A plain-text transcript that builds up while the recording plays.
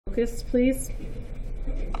Focus, please.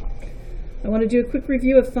 I want to do a quick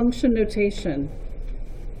review of function notation.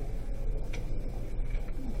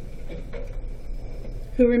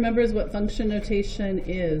 Who remembers what function notation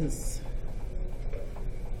is?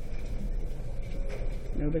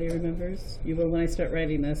 Nobody remembers? You will when I start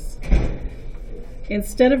writing this.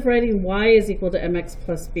 Instead of writing y is equal to mx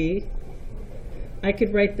plus b, I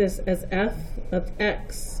could write this as f of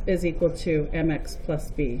x is equal to mx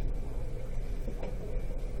plus b.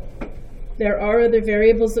 There are other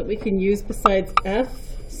variables that we can use besides f.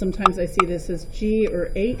 Sometimes I see this as g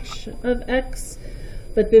or h of x,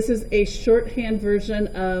 but this is a shorthand version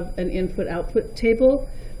of an input-output table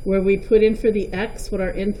where we put in for the x what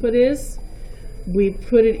our input is, we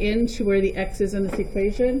put it into where the x is in this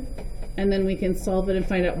equation, and then we can solve it and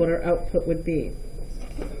find out what our output would be.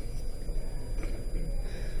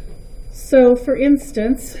 So for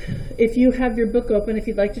instance, if you have your book open, if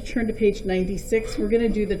you'd like to turn to page 96, we're going to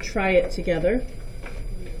do the try it together.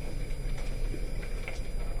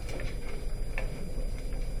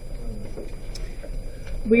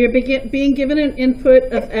 We are being given an input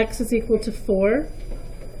of x is equal to 4.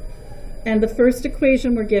 And the first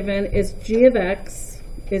equation we're given is g of x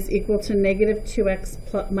is equal to negative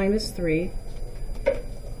 2x minus 3.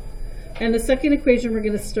 And the second equation we're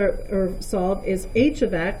going to solve is h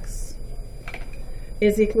of x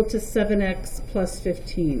is equal to 7x plus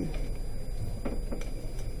 15.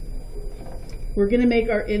 We're going to make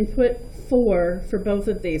our input 4 for both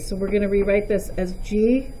of these. So we're going to rewrite this as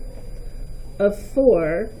g of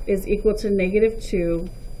 4 is equal to negative 2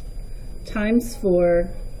 times 4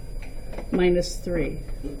 minus 3.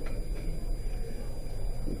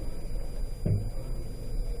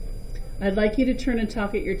 I'd like you to turn and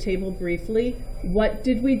talk at your table briefly. What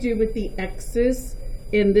did we do with the x's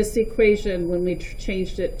in this equation when we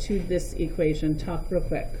changed it to this equation? Talk real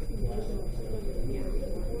quick.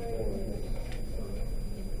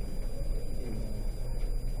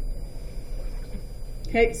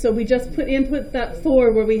 Okay, so we just input that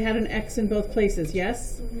 4 where we had an x in both places,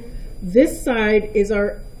 yes? Mm-hmm. This side is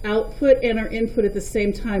our output and our input at the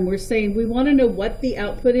same time. We're saying we want to know what the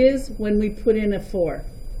output is when we put in a 4.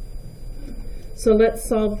 So let's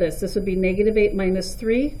solve this. This would be negative 8 minus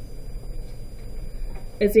 3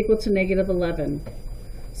 is equal to negative 11.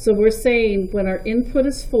 So we're saying when our input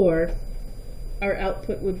is 4, our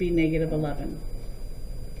output would be negative 11.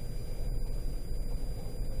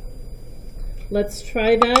 Let's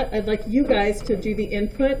try that. I'd like you guys to do the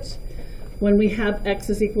input when we have x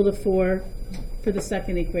is equal to 4 for the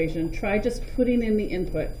second equation. Try just putting in the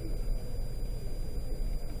input.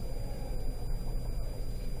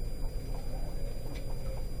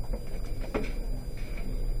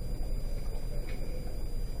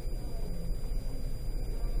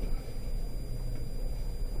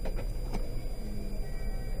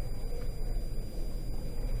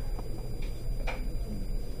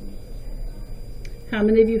 How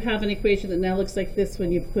many of you have an equation that now looks like this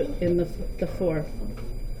when you put in the 4?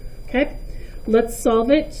 Okay, let's solve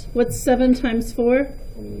it. What's 7 times 4?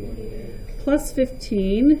 Plus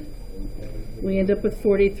 15. We end up with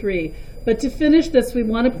 43. But to finish this, we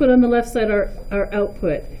want to put on the left side our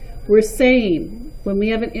output. We're saying when we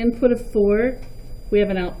have an input of 4, we have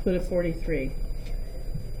an output of 43.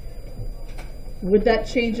 Would that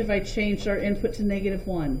change if I changed our input to negative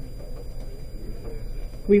 1?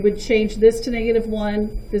 We would change this to negative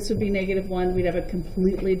 1, this would be negative 1, we'd have a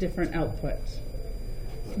completely different output.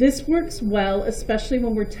 This works well, especially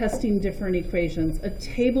when we're testing different equations. A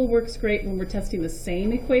table works great when we're testing the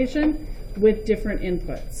same equation with different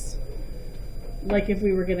inputs. Like if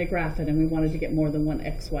we were going to graph it and we wanted to get more than one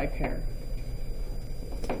XY pair.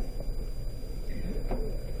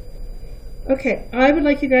 Okay, I would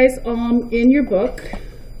like you guys in your book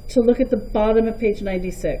to look at the bottom of page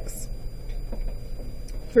 96.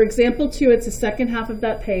 For example 2, it's the second half of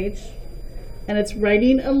that page, and it's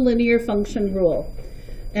writing a linear function rule.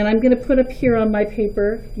 And I'm going to put up here on my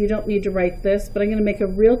paper, you don't need to write this, but I'm going to make a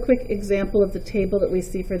real quick example of the table that we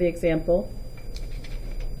see for the example.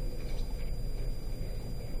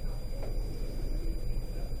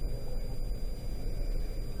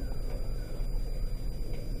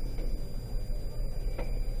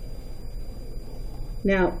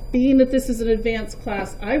 Now, being that this is an advanced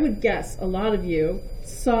class, I would guess a lot of you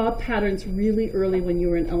saw patterns really early when you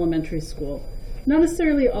were in elementary school. Not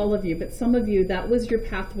necessarily all of you, but some of you, that was your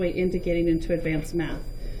pathway into getting into advanced math.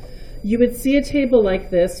 You would see a table like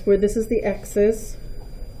this, where this is the x's,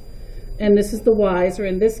 and this is the y's, or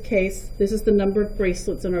in this case, this is the number of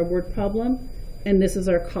bracelets in our word problem, and this is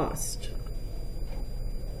our cost.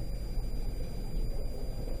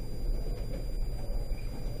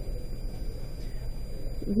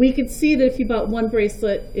 we could see that if you bought one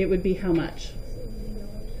bracelet, it would be how much?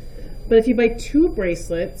 But if you buy two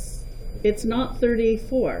bracelets, it's not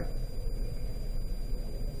 34.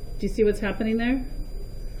 Do you see what's happening there?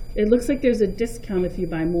 It looks like there's a discount if you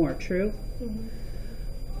buy more, true? Mm-hmm.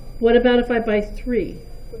 What about if I buy 3?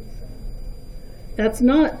 That's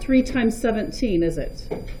not 3 times 17, is it?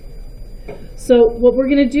 So what we're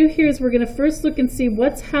going to do here is we're going to first look and see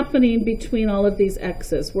what's happening between all of these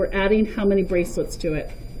X's. We're adding how many bracelets to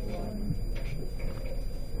it?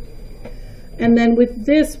 And then with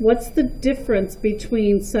this, what's the difference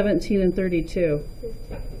between 17 and 32?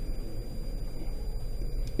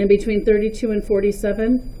 And between 32 and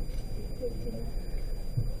 47?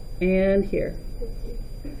 And here.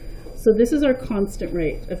 So this is our constant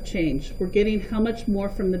rate of change. We're getting how much more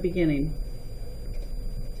from the beginning?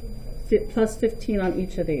 Plus 15 on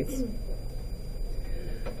each of these.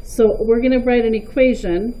 So we're going to write an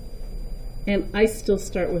equation, and I still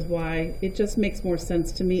start with y. It just makes more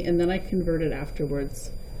sense to me, and then I convert it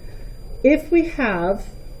afterwards. If we have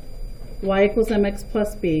y equals mx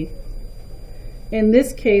plus b, in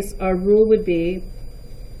this case, our rule would be,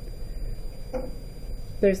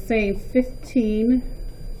 they're saying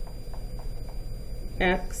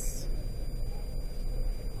 15x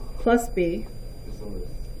plus b.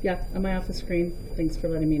 Yeah, am I off the screen? Thanks for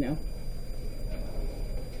letting me know.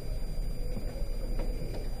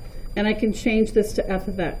 And I can change this to f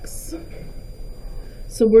of x.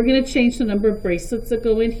 So we're going to change the number of bracelets that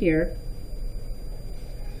go in here.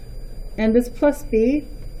 And this plus b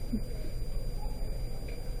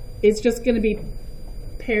is just going to be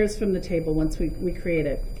pairs from the table once we create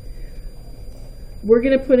it. We're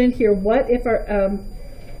going to put in here, what if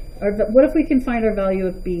what if we can find our value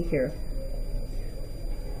of b here?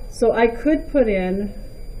 So I could put in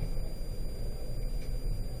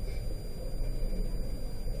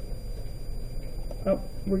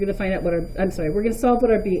we're going to find out what we're going to solve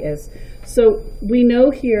what our b is. So we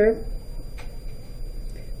know here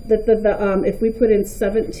that if we put in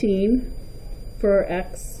 17 for our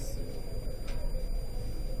x,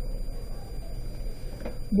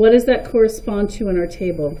 what does that correspond to in our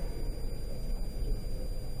table?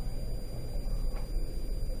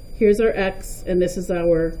 Here's our x, and this is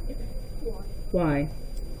our y.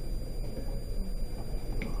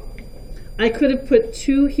 I could have put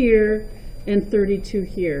 2 here and 32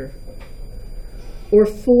 here, or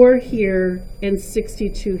 4 here and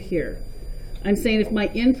 62 here. I'm saying if my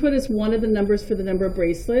input is one of the numbers for the number of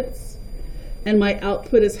bracelets, and my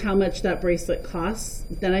output is how much that bracelet costs,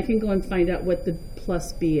 then I can go and find out what the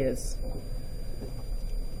plus b is.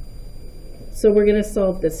 So we're going to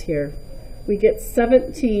solve this here. We get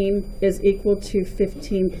 17 is equal to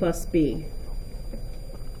 15 plus b.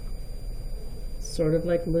 Sort of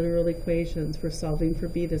like literal equations. We're solving for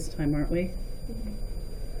b this time, aren't we?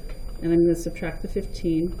 And I'm going to subtract the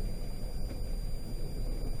 15.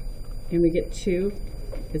 And we get 2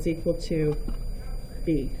 is equal to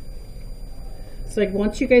b. So I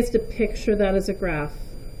want you guys to picture that as a graph.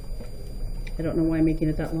 I don't know why I'm making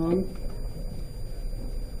it that long.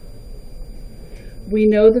 We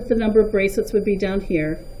know that the number of bracelets would be down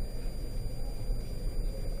here.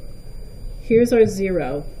 Here's our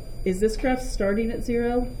 0. Is this graph starting at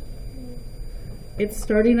 0? It's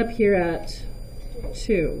starting up here at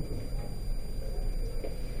 2.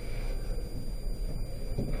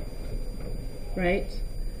 Right?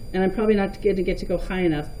 And I'm probably not going to get to go high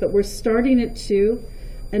enough, but we're starting at 2,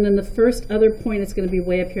 and then the first other point is going to be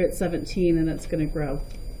way up here at 17, and it's going to grow.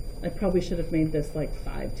 I probably should have made this like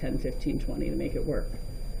 5, 10, 15, 20 to make it work.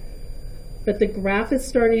 But the graph is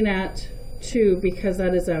starting at 2 because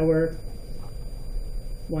that is our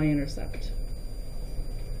y-intercept.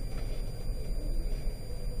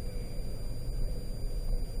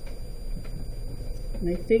 And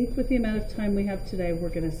I think with the amount of time we have today, we're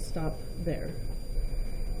going to stop there.